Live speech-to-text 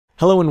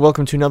Hello and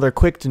welcome to another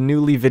quick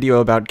newly video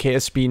about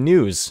KSP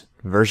News,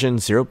 version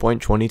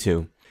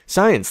 0.22.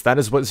 Science, that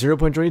is what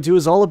 0.22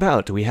 is all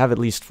about. We have at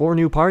least 4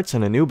 new parts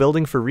and a new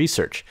building for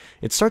research.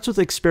 It starts with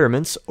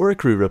experiments, or a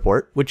crew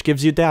report, which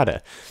gives you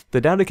data.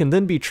 The data can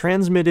then be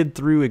transmitted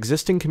through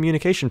existing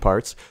communication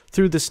parts,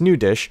 through this new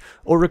dish,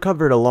 or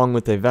recovered along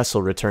with a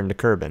vessel returned to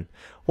Kerbin.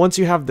 Once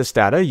you have this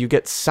data, you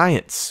get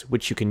science,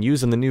 which you can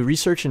use in the new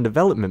research and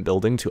development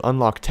building to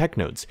unlock tech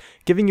nodes,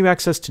 giving you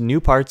access to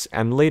new parts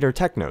and later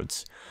tech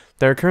nodes.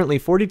 There are currently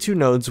 42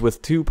 nodes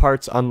with 2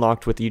 parts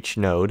unlocked with each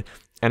node,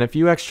 and a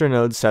few extra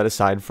nodes set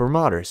aside for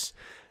modders.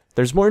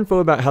 There's more info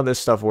about how this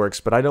stuff works,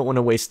 but I don't want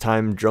to waste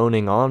time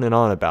droning on and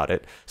on about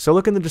it, so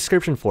look in the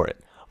description for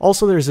it.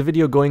 Also, there's a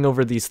video going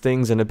over these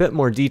things in a bit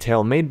more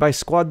detail made by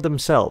Squad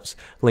themselves,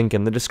 link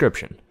in the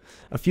description.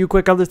 A few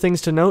quick other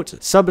things to note: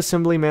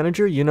 Subassembly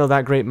Manager, you know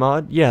that great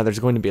mod? Yeah, there's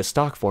going to be a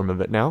stock form of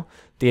it now.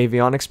 The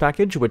avionics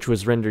package, which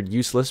was rendered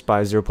useless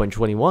by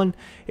 0.21,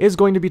 is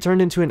going to be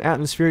turned into an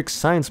atmospheric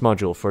science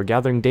module for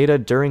gathering data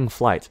during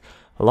flight.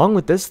 Along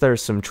with this, there are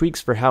some tweaks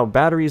for how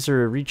batteries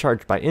are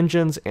recharged by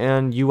engines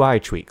and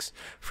UI tweaks.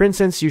 For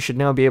instance, you should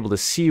now be able to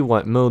see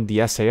what mode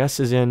the SAS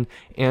is in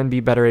and be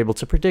better able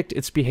to predict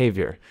its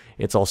behavior.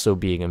 It's also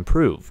being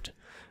improved.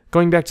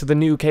 Going back to the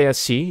new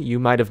KSC, you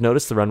might have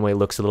noticed the runway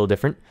looks a little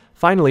different.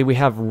 Finally, we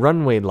have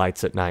runway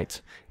lights at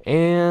night.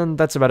 And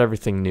that's about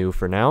everything new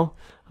for now.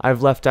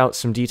 I've left out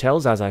some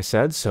details, as I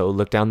said, so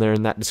look down there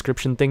in that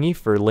description thingy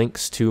for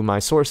links to my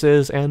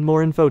sources and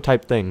more info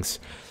type things.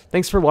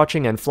 Thanks for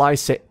watching and fly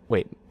safe.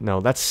 Wait,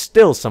 no, that's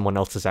still someone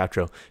else's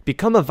outro.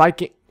 Become a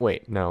Viking.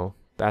 Wait, no,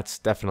 that's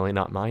definitely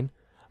not mine.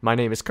 My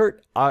name is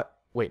Kurt.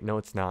 Wait, no,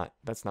 it's not.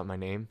 That's not my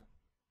name.